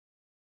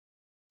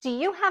Do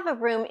you have a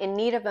room in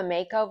need of a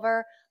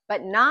makeover,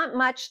 but not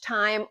much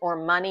time or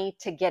money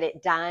to get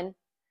it done?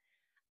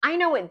 I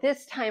know at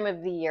this time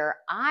of the year,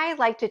 I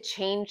like to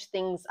change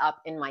things up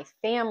in my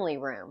family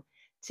room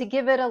to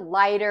give it a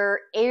lighter,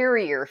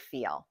 airier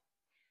feel.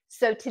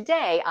 So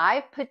today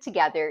I've put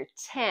together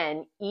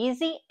 10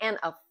 easy and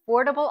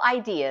affordable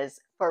ideas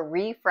for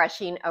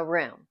refreshing a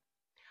room.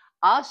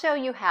 I'll show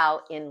you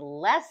how in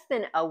less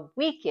than a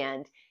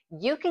weekend,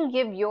 you can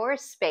give your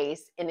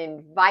space an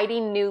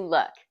inviting new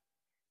look.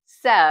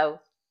 So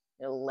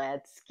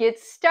let's get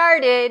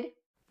started.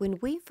 When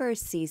we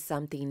first see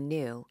something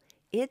new,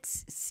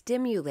 it's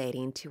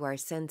stimulating to our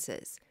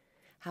senses.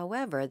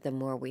 However, the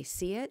more we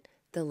see it,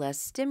 the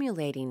less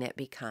stimulating it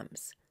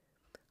becomes.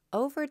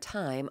 Over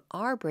time,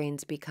 our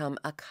brains become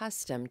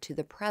accustomed to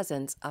the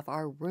presence of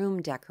our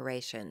room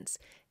decorations,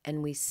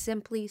 and we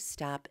simply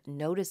stop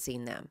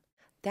noticing them.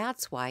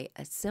 That's why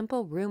a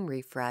simple room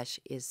refresh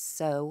is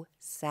so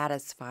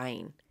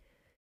satisfying.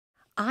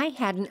 I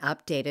hadn't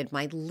updated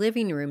my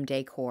living room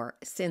decor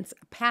since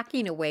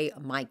packing away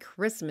my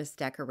Christmas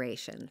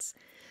decorations.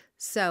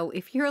 So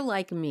if you're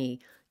like me,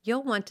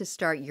 you'll want to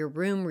start your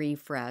room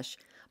refresh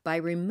by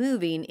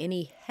removing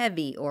any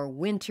heavy or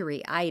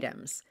wintry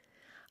items.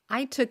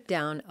 I took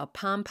down a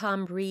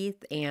pom-pom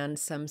wreath and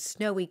some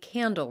snowy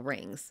candle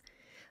rings.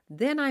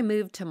 Then I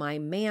moved to my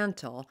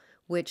mantle,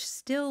 which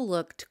still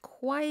looked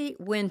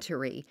quite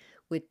wintry,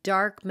 with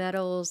dark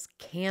metals,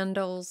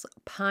 candles,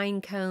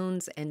 pine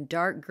cones, and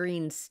dark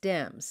green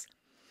stems.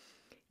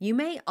 You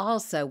may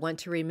also want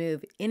to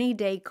remove any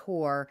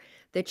decor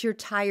that you're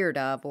tired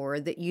of or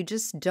that you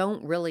just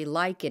don't really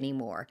like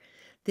anymore.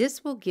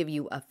 This will give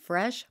you a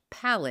fresh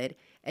palette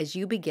as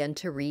you begin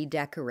to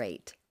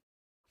redecorate.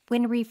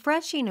 When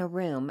refreshing a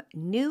room,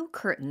 new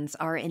curtains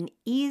are an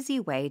easy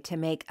way to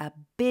make a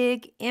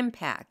big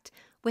impact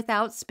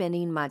without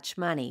spending much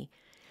money.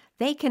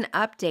 They can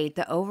update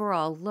the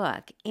overall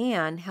look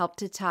and help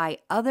to tie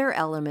other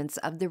elements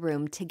of the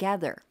room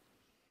together.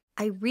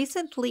 I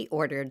recently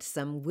ordered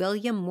some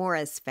William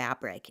Morris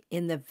fabric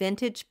in the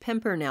vintage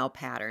pimpernel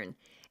pattern,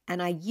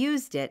 and I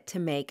used it to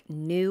make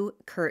new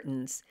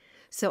curtains,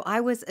 so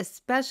I was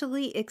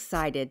especially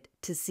excited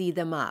to see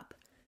them up.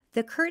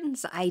 The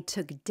curtains I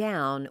took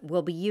down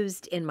will be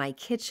used in my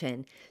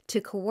kitchen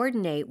to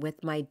coordinate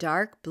with my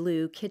dark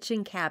blue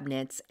kitchen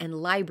cabinets and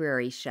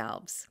library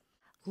shelves.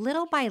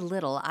 Little by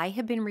little, I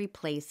have been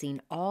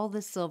replacing all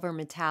the silver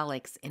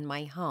metallics in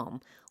my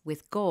home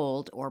with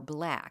gold or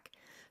black.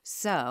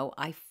 So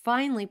I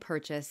finally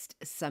purchased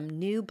some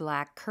new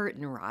black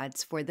curtain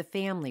rods for the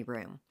family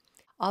room.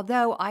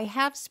 Although I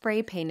have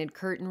spray painted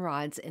curtain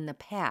rods in the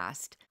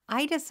past,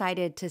 I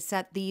decided to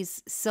set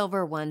these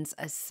silver ones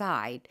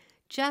aside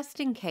just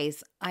in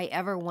case I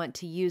ever want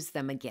to use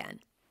them again.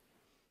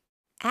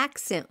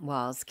 Accent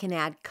walls can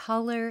add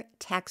color,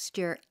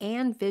 texture,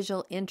 and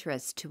visual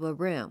interest to a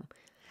room.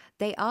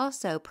 They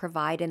also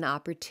provide an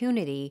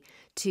opportunity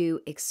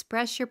to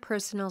express your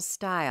personal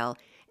style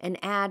and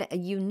add a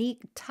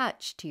unique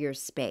touch to your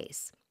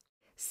space.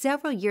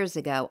 Several years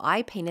ago,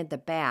 I painted the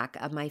back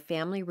of my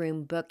family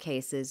room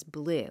bookcases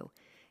blue,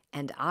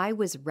 and I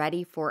was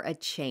ready for a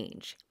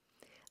change.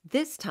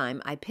 This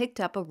time, I picked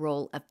up a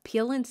roll of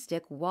peel and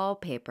stick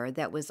wallpaper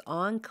that was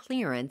on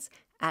clearance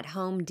at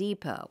Home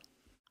Depot.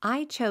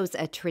 I chose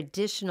a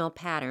traditional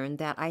pattern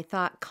that I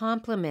thought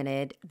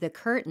complemented the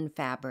curtain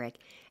fabric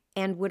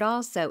and would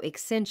also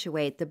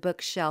accentuate the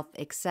bookshelf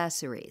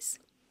accessories.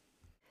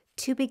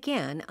 To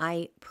begin,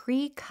 I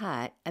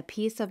pre-cut a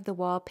piece of the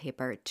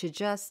wallpaper to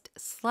just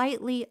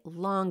slightly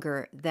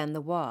longer than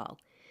the wall.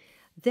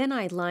 Then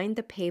I lined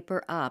the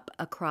paper up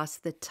across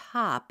the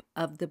top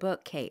of the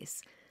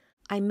bookcase.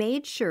 I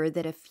made sure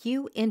that a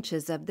few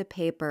inches of the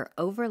paper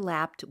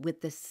overlapped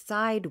with the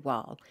side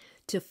wall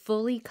to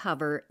fully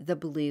cover the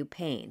blue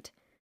paint.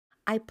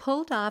 I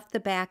pulled off the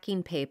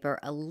backing paper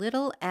a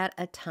little at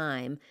a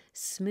time,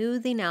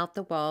 smoothing out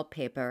the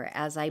wallpaper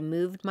as I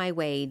moved my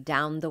way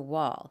down the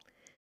wall.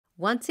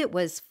 Once it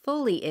was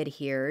fully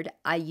adhered,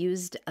 I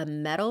used a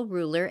metal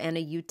ruler and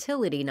a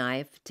utility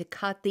knife to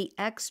cut the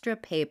extra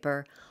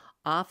paper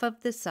off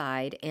of the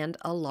side and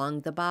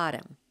along the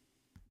bottom.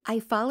 I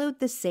followed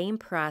the same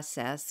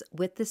process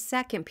with the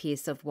second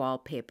piece of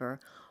wallpaper,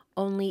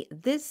 only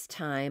this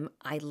time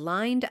I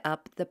lined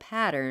up the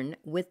pattern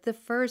with the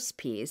first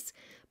piece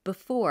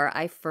before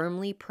I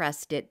firmly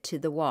pressed it to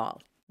the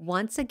wall.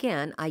 Once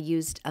again, I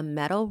used a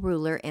metal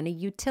ruler and a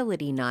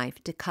utility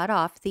knife to cut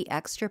off the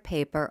extra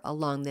paper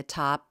along the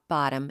top,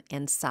 bottom,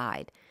 and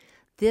side.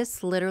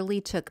 This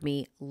literally took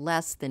me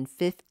less than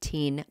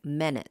 15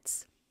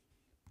 minutes.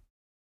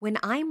 When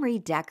I'm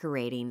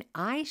redecorating,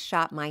 I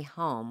shop my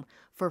home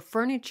for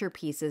furniture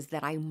pieces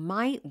that I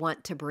might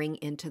want to bring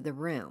into the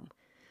room.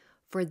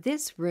 For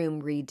this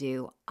room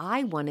redo,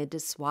 I wanted to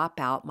swap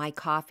out my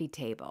coffee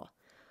table.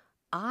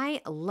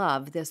 I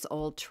love this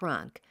old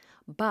trunk,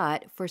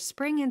 but for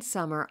spring and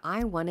summer,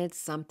 I wanted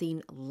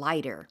something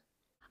lighter.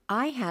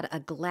 I had a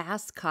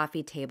glass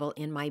coffee table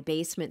in my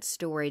basement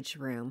storage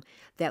room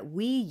that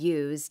we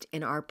used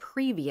in our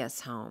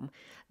previous home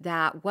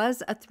that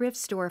was a thrift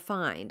store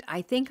find.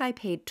 I think I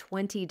paid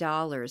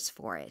 $20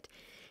 for it.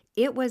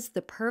 It was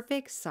the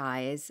perfect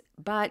size,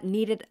 but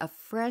needed a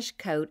fresh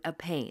coat of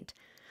paint.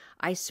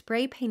 I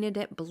spray painted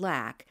it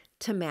black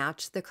to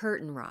match the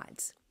curtain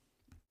rods.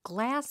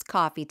 Glass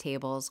coffee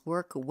tables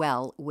work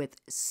well with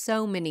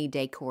so many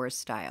decor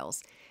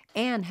styles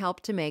and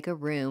help to make a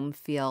room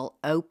feel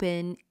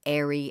open,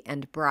 airy,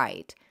 and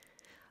bright.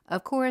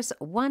 Of course,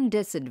 one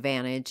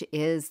disadvantage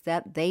is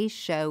that they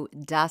show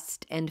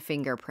dust and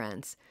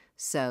fingerprints,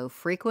 so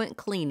frequent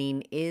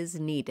cleaning is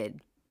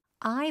needed.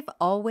 I've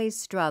always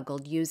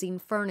struggled using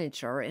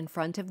furniture in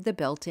front of the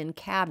built-in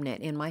cabinet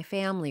in my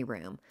family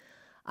room.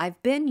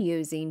 I've been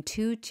using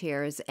 2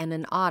 chairs and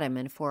an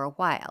ottoman for a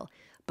while,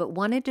 but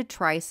wanted to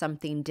try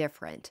something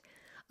different.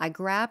 I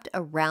grabbed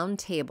a round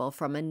table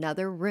from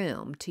another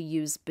room to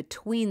use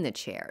between the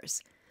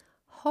chairs.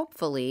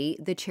 Hopefully,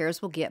 the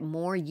chairs will get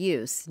more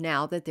use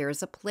now that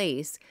there's a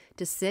place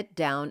to sit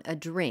down a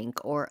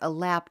drink or a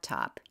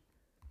laptop.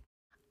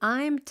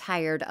 I'm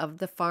tired of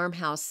the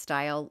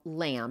farmhouse-style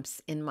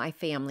lamps in my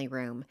family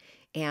room,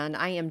 and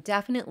I am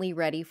definitely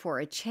ready for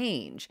a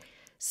change.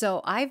 So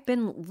I've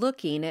been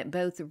looking at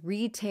both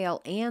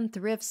retail and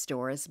thrift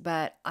stores,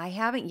 but I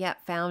haven't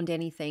yet found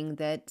anything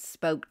that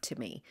spoke to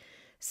me.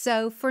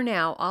 So for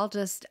now, I'll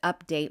just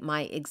update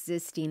my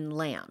existing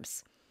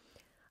lamps.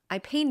 I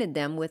painted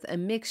them with a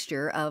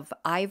mixture of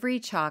ivory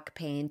chalk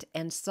paint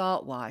and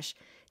salt wash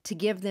to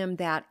give them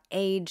that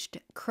aged,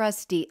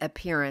 crusty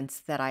appearance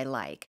that I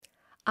like.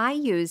 I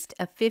used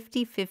a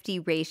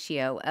 50-50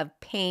 ratio of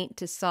paint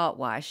to salt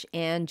wash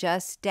and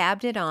just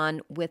dabbed it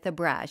on with a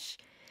brush.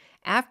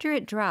 After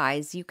it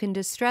dries, you can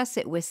distress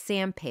it with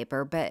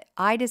sandpaper, but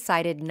I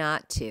decided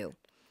not to.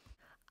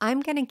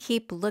 I'm going to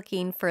keep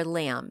looking for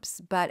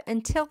lamps, but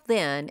until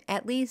then,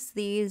 at least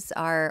these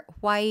are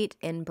white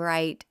and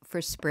bright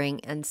for spring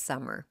and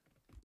summer.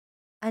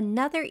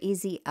 Another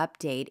easy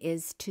update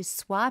is to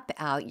swap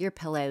out your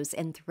pillows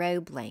and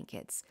throw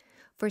blankets.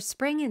 For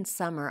spring and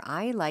summer,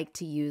 I like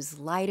to use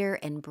lighter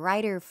and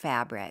brighter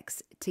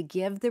fabrics to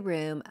give the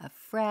room a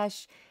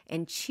fresh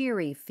and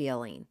cheery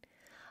feeling.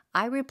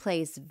 I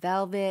replace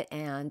velvet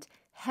and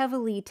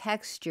heavily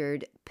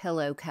textured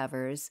pillow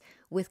covers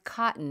with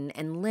cotton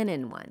and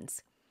linen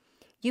ones.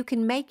 You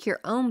can make your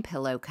own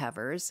pillow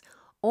covers,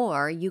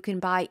 or you can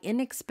buy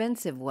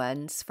inexpensive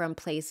ones from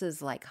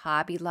places like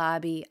Hobby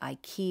Lobby,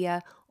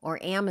 IKEA,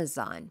 or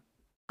Amazon.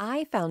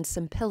 I found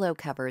some pillow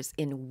covers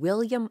in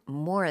William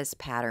Morris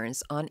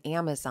patterns on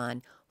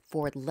Amazon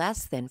for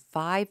less than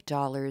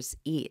 $5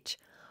 each.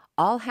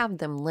 I'll have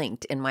them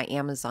linked in my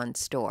Amazon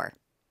store.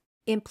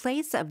 In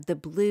place of the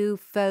blue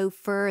faux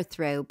fur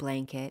throw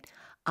blanket,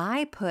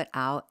 I put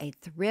out a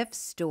thrift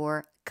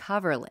store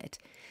coverlet.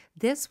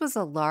 This was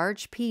a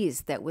large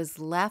piece that was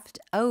left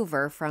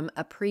over from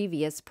a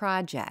previous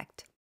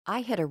project.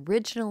 I had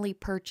originally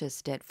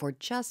purchased it for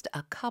just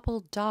a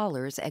couple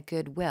dollars at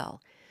Goodwill.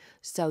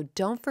 So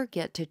don't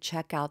forget to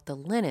check out the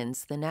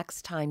linens the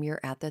next time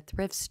you're at the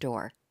thrift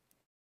store.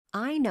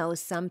 I know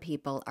some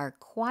people are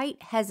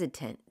quite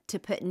hesitant to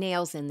put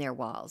nails in their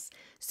walls,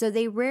 so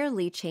they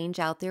rarely change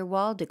out their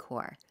wall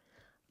decor.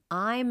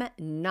 I'm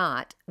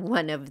not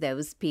one of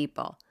those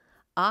people.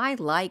 I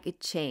like a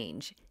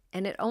change,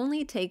 and it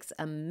only takes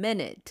a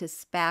minute to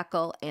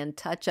spackle and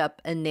touch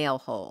up a nail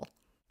hole.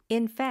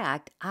 In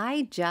fact,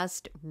 I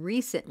just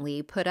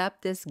recently put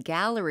up this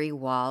gallery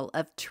wall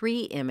of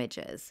tree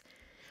images,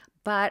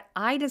 but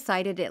I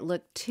decided it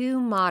looked too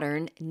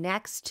modern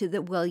next to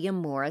the William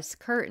Morris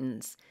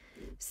curtains.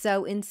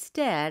 So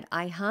instead,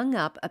 I hung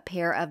up a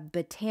pair of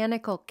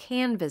botanical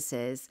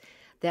canvases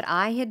that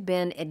I had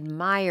been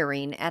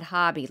admiring at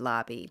Hobby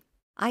Lobby.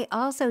 I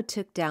also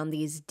took down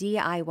these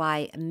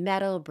DIY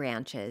metal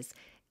branches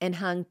and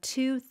hung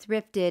 2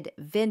 thrifted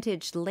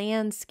vintage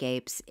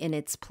landscapes in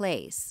its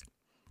place.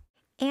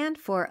 And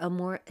for a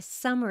more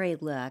summery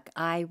look,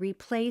 I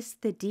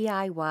replaced the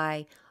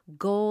DIY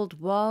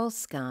gold wall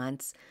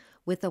sconce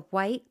with a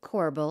white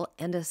corbel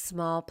and a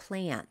small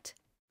plant.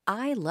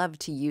 I love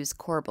to use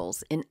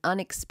corbels in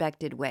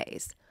unexpected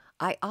ways.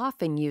 I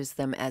often use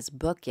them as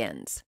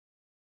bookends.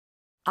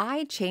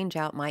 I change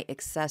out my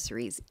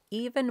accessories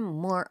even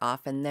more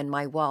often than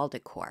my wall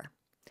decor.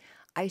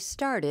 I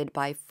started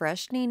by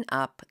freshening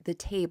up the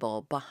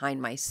table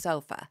behind my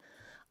sofa.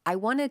 I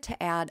wanted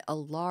to add a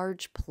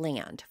large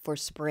plant for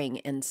spring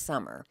and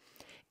summer,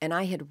 and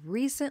I had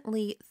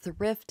recently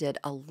thrifted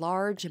a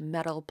large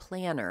metal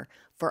planter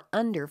for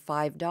under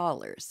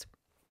 $5.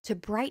 To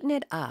brighten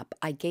it up,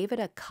 I gave it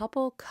a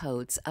couple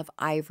coats of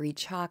ivory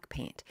chalk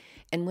paint,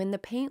 and when the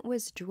paint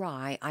was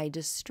dry, I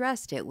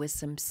distressed it with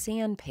some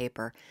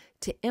sandpaper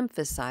to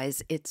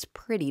emphasize its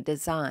pretty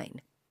design.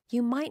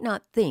 You might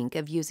not think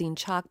of using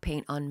chalk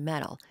paint on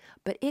metal,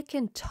 but it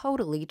can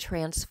totally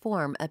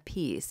transform a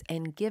piece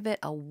and give it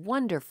a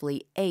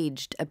wonderfully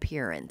aged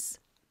appearance.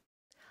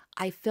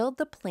 I filled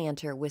the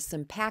planter with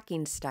some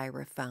packing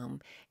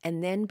styrofoam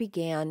and then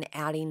began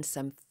adding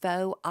some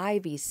faux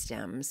ivy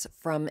stems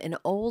from an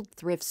old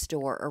thrift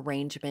store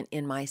arrangement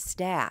in my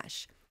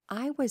stash.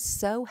 I was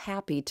so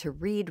happy to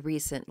read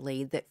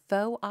recently that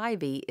faux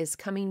ivy is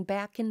coming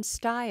back in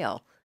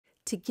style.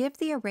 To give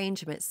the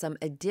arrangement some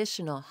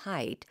additional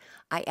height,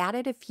 I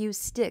added a few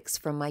sticks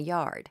from my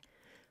yard.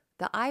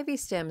 The ivy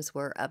stems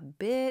were a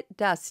bit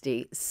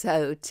dusty,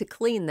 so to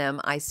clean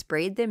them, I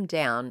sprayed them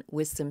down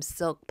with some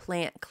silk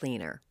plant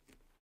cleaner.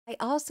 I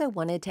also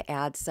wanted to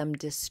add some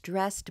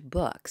distressed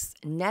books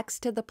next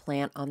to the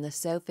plant on the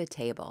sofa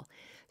table,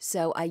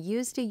 so I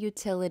used a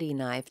utility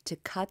knife to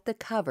cut the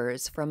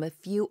covers from a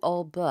few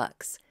old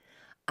books.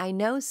 I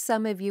know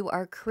some of you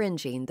are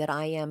cringing that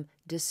I am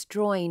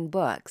destroying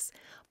books,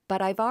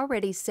 but I've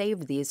already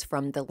saved these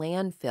from the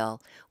landfill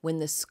when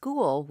the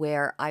school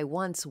where I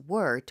once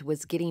worked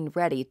was getting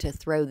ready to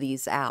throw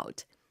these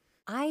out.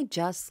 I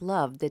just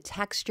love the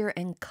texture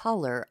and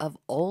color of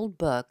old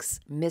books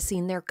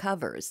missing their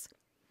covers.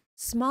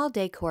 Small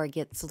decor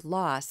gets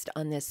lost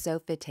on this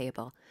sofa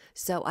table,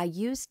 so I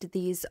used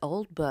these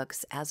old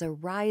books as a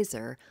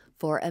riser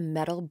for a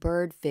metal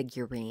bird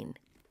figurine.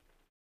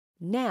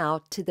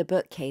 Now to the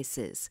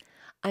bookcases.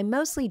 I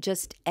mostly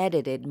just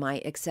edited my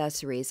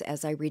accessories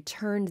as I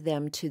returned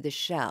them to the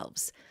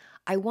shelves.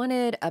 I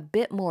wanted a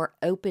bit more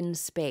open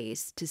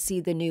space to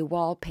see the new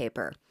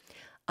wallpaper.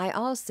 I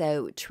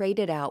also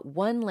traded out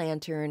one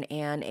lantern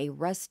and a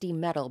rusty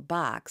metal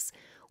box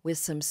with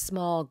some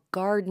small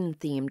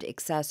garden-themed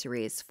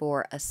accessories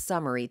for a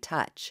summery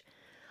touch.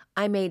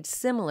 I made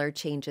similar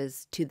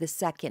changes to the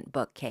second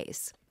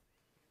bookcase.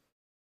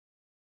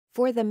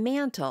 For the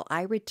mantel,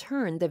 I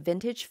returned the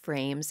vintage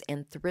frames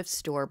and thrift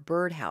store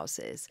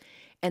birdhouses,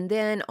 and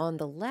then on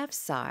the left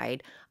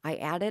side, I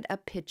added a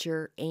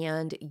pitcher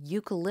and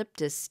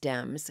eucalyptus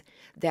stems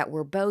that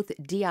were both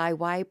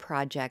DIY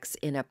projects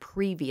in a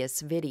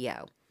previous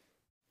video.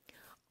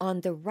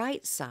 On the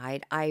right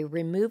side, I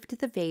removed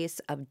the vase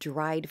of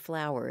dried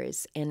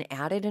flowers and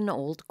added an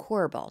old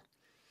corbel,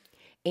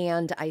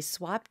 and I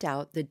swapped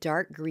out the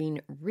dark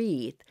green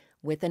wreath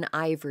with an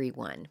ivory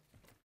one.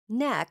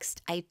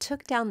 Next, I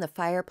took down the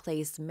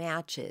fireplace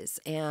matches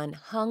and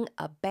hung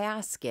a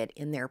basket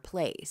in their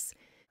place.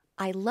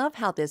 I love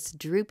how this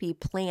droopy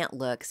plant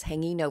looks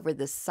hanging over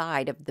the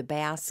side of the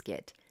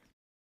basket.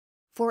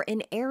 For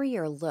an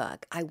airier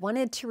look, I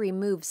wanted to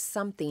remove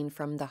something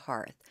from the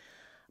hearth,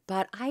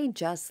 but I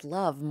just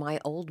love my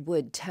old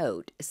wood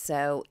tote,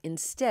 so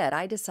instead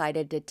I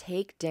decided to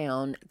take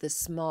down the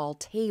small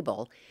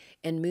table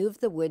and move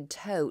the wood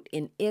tote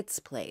in its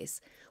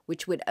place,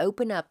 which would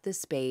open up the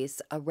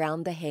space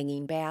around the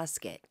hanging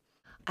basket.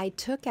 I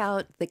took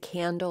out the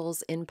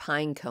candles and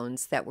pine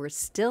cones that were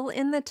still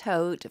in the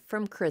tote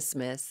from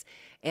Christmas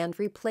and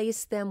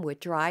replaced them with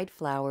dried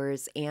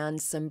flowers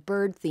and some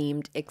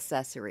bird-themed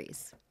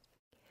accessories.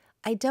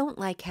 I don't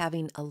like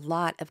having a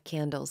lot of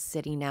candles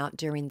sitting out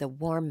during the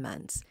warm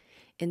months.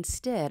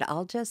 Instead,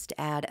 I'll just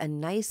add a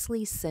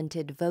nicely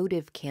scented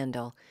votive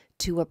candle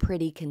to a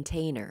pretty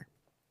container.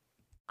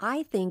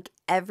 I think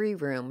every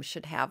room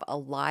should have a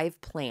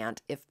live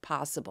plant if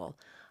possible.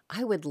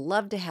 I would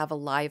love to have a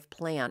live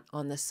plant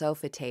on the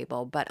sofa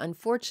table, but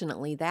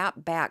unfortunately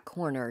that back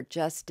corner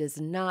just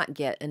does not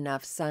get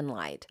enough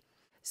sunlight.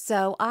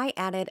 So I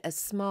added a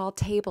small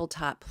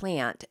tabletop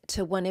plant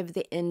to one of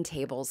the end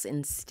tables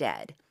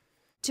instead.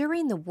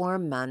 During the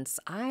warm months,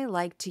 I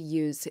like to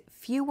use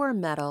fewer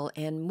metal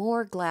and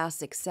more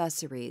glass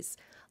accessories,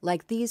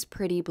 like these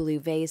pretty blue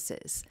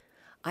vases.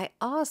 I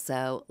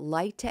also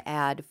like to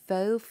add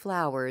faux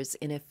flowers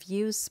in a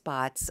few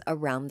spots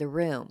around the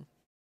room.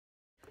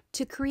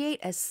 To create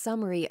a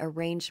summery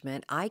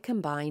arrangement, I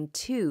combined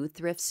two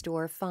thrift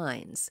store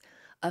finds,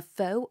 a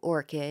faux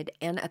orchid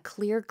and a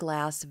clear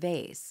glass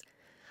vase.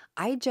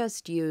 I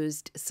just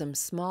used some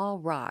small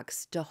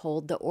rocks to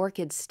hold the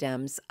orchid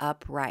stems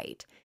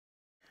upright.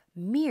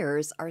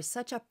 Mirrors are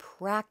such a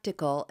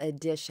practical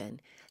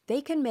addition.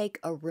 They can make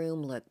a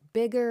room look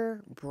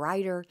bigger,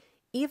 brighter,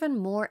 even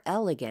more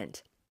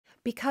elegant.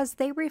 Because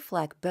they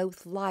reflect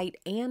both light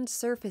and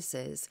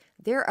surfaces,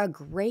 they're a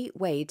great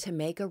way to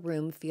make a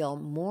room feel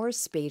more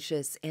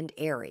spacious and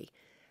airy.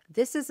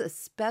 This is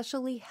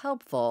especially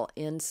helpful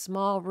in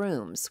small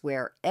rooms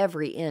where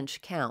every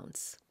inch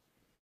counts.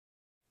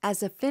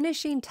 As a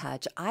finishing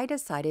touch, I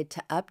decided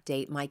to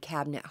update my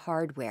cabinet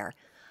hardware.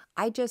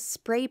 I just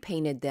spray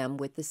painted them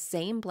with the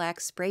same black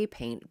spray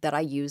paint that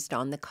I used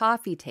on the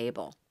coffee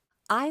table.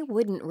 I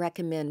wouldn't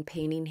recommend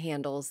painting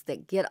handles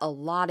that get a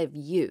lot of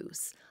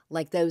use,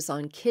 like those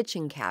on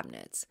kitchen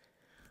cabinets.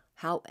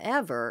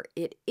 However,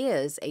 it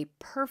is a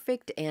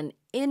perfect and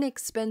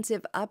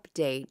inexpensive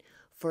update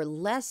for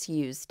less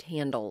used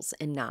handles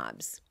and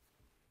knobs.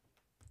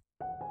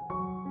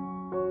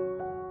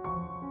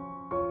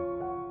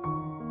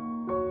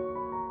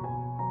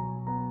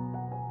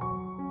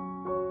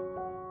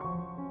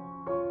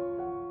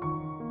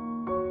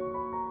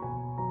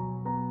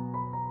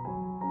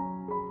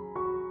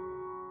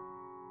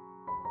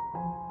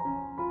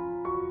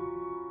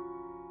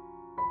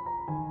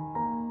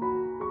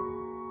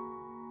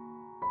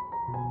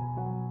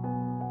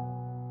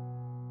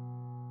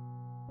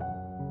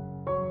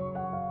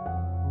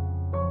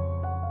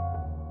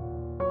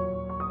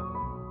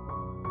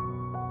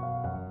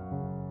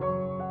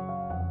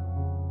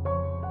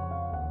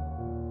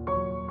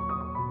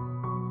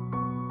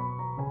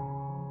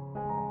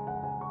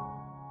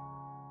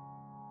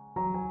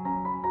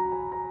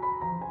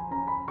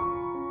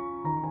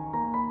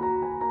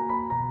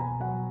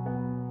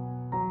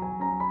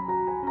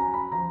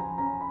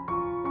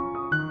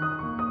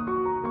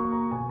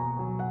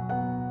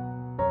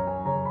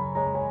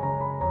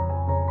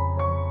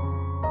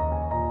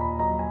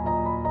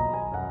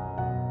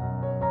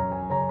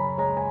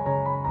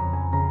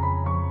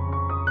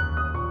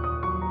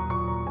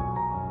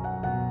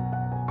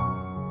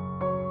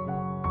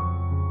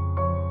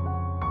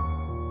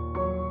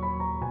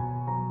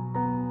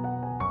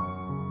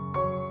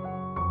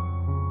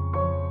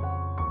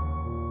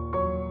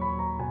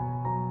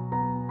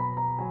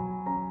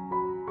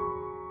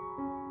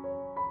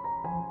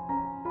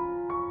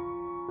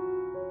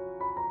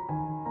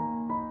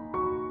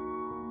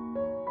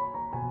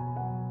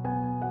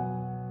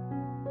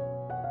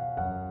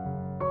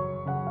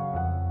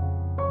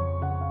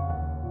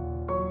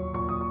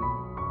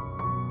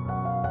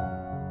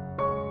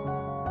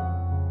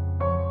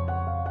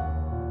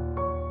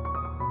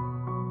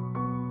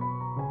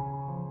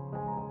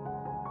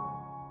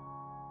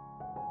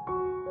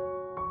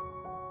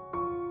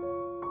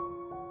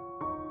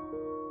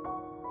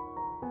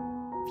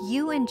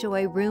 you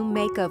enjoy room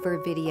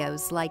makeover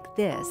videos like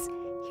this,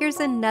 here's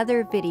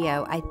another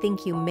video I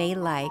think you may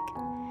like.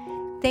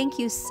 Thank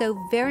you so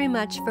very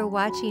much for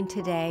watching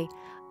today.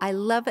 I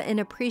love and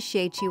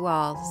appreciate you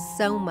all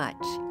so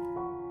much.